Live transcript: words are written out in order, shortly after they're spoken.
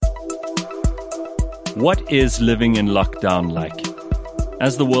What is living in lockdown like?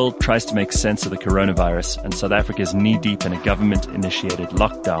 As the world tries to make sense of the coronavirus and South Africa is knee-deep in a government-initiated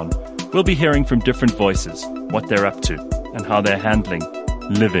lockdown, we'll be hearing from different voices what they're up to and how they're handling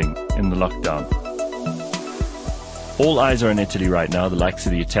living in the lockdown. All eyes are in Italy right now. The likes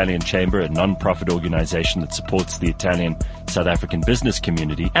of the Italian Chamber, a non-profit organization that supports the Italian South African business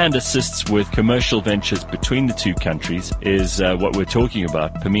community and assists with commercial ventures between the two countries, is what we're talking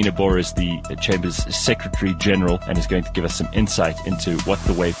about. Pamina Bor is the Chamber's Secretary General and is going to give us some insight into what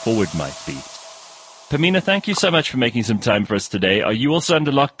the way forward might be. Pamina, thank you so much for making some time for us today. Are you also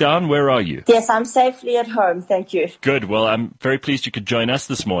under lockdown? Where are you? Yes, I'm safely at home. Thank you. Good. Well, I'm very pleased you could join us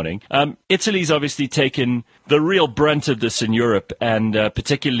this morning. Italy's obviously taken the real brunt of this in Europe, and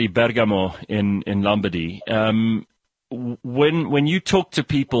particularly Bergamo in Lombardy. When you talk to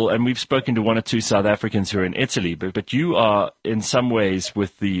people, and we've spoken to one or two South Africans who are in Italy, but you are in some ways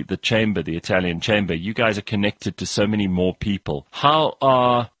with the chamber, the Italian Chamber, you guys are connected to so many more people. How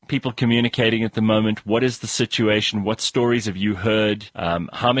are people communicating at the moment? What is the situation? What stories have you heard?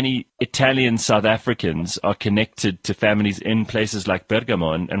 How many Italian South Africans are connected to families in places like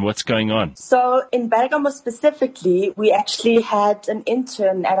Bergamo, and what's going on? So in Bergamo specifically, we actually had an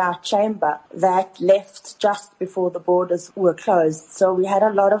intern at our chamber that left just before the borders were closed. So we had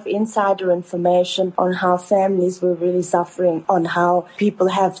a lot of insider information on how families were really suffering, on how people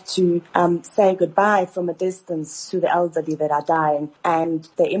have to say goodbye from a distance to the elderly that are dying, and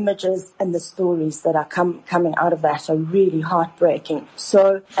the images and the stories that are coming out of that are really heartbreaking.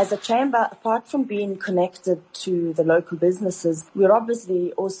 So as a chamber, apart from being connected to the local businesses, we're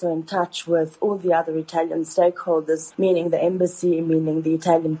obviously also in touch with all the other Italian stakeholders, meaning the embassy, meaning the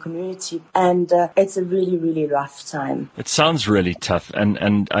Italian community, and it's a really, really rough time. It sounds really tough,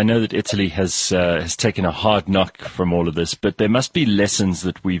 and I know that Italy has taken a hard knock from all of this, but there must be lessons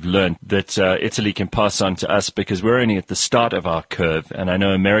that we've learned that Italy can pass on to us, because we're only at the start of our curve, and I know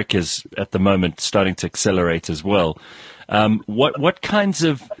America's at the moment starting to accelerate as well. What kinds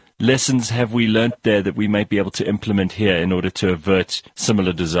of lessons have we learnt there that we might be able to implement here in order to avert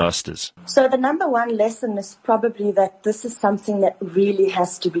similar disasters? So the number one lesson is probably that this is something that really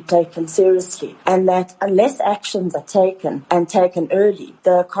has to be taken seriously, and that unless actions are taken and taken early,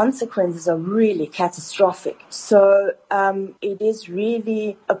 the consequences are really catastrophic. So it is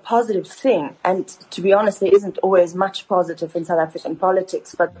really a positive thing, and to be honest, there isn't always much positive in South African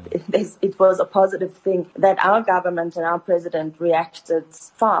politics, but it was a positive thing that our government and our president reacted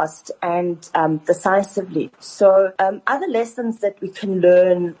fast and decisively. So other lessons that we can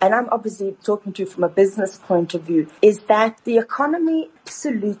learn, and I'm obviously talking to you from a business point of view, is that the economy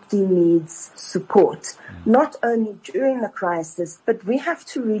absolutely needs support, not only during the crisis, but we have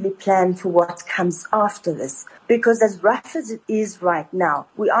to really plan for what comes after this. Because as rough as it is right now,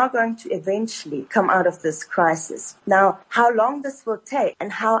 we are going to eventually come out of this crisis. Now, how long this will take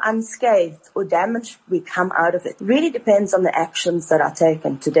and how unscathed or damaged we come out of it really depends on the actions that are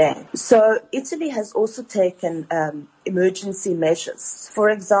taken today. So Italy has also taken emergency measures. For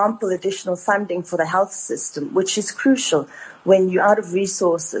example, additional funding for the health system, which is crucial when you're out of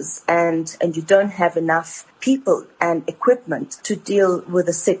resources and you don't have enough people and equipment to deal with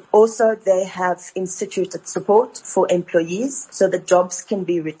the sick. Also, they have instituted support for employees so that jobs can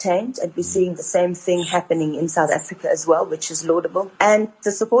be retained, and we're seeing the same thing happening in South Africa as well, which is laudable. And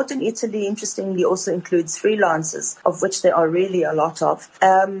the support in Italy, interestingly, also includes freelancers, of which there are really a lot of.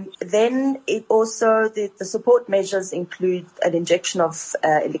 Then it also, the support measures include an injection of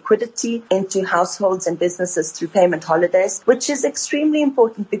liquidity into households and businesses through payment holidays, which is extremely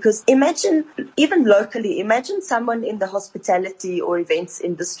important, because imagine, even locally, imagine someone in the hospitality or events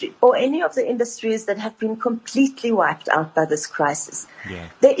industry or any of the industries that have been completely wiped out by this crisis. Yeah.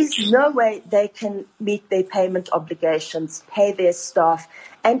 There is no way they can meet their payment obligations, pay their staff.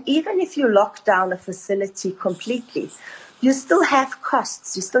 And even if you lock down a facility completely, you still have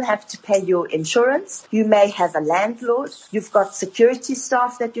costs. You still have to pay your insurance. You may have a landlord. You've got security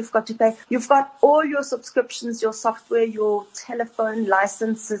staff that you've got to pay. You've got all your subscriptions, your software, your telephone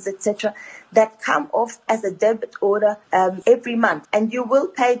licenses, etc., that come off as a debit order every month. And you will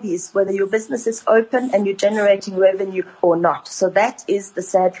pay these whether your business is open and you're generating revenue or not. So that is the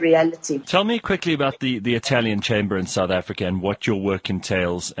sad reality. Tell me quickly about the Italian Chamber in South Africa and what your work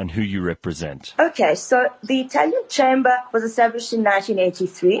entails and who you represent. Okay, so the Italian Chamber was established in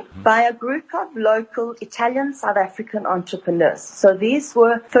 1983 by a group of local Italian South African entrepreneurs. So these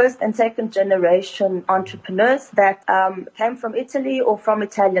were first and second generation entrepreneurs that came from Italy or from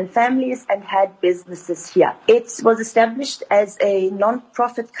Italian families, and and had businesses here. It was established as a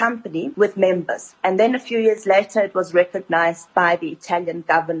non-profit company with members. And then a few years later, it was recognized by the Italian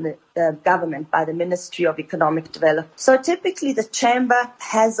government, by the Ministry of Economic Development. So typically the chamber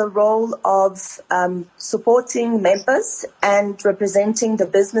has a role of supporting members and representing the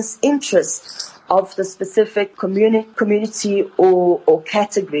business interests of the specific community or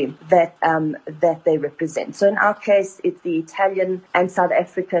category that they represent. So in our case, it's the Italian and South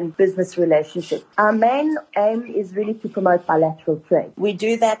African business relationship. Our main aim is really to promote bilateral trade. We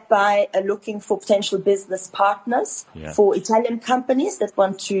do that by looking for potential business partners for Italian companies that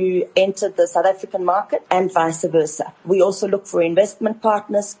want to enter the South African market and vice versa. We also look for investment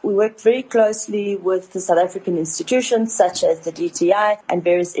partners. We work very closely with the South African institutions such as the DTI and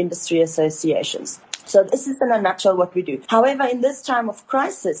various industry associations. So this is in a nutshell what we do. However, in this time of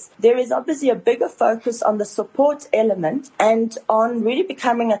crisis, there is obviously a bigger focus on the support element and on really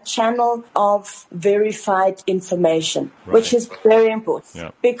becoming a channel of verified information, which is very important.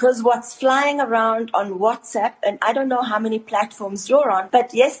 Yeah. Because what's flying around on WhatsApp, and I don't know how many platforms you're on,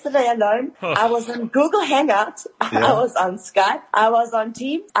 but yesterday alone, I was on Google Hangouts, I was on Skype, I was on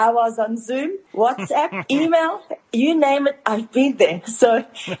Teams, I was on Zoom, WhatsApp, email, you name it, I've been there. So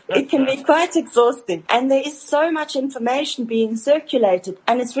it can be quite exhausting. And there is so much information being circulated,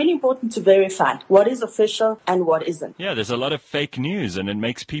 and it's really important to verify what is official and what isn't. Yeah, there's a lot of fake news, and it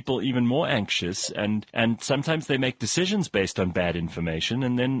makes people even more anxious, and sometimes they make decisions based on bad information,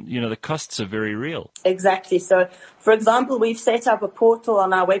 and then, the costs are very real. Exactly. So, for example, we've set up a portal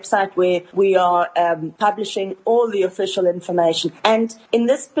on our website where we are publishing all the official information. And in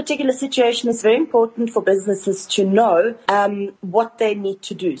this particular situation, it's very important for businesses to know what they need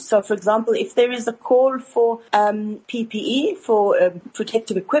to do. So, for example, if there is a call for PPE, for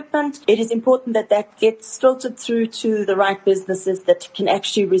protective equipment, it is important that that gets filtered through to the right businesses that can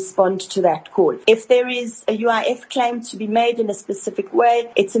actually respond to that call. If there is a UIF claim to be made in a specific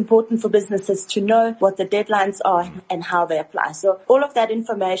way, it's important for businesses to know what the deadlines are and how they apply. So all of that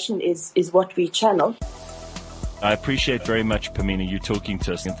information is what we channel. I appreciate very much, Pamina, you talking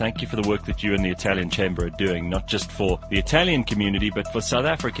to us, and thank you for the work that you and the Italian Chamber are doing, not just for the Italian community, but for South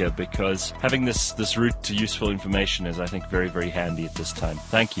Africa, because having this route to useful information is, I think, very, very handy at this time.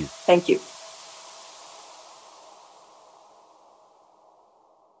 Thank you. Thank you.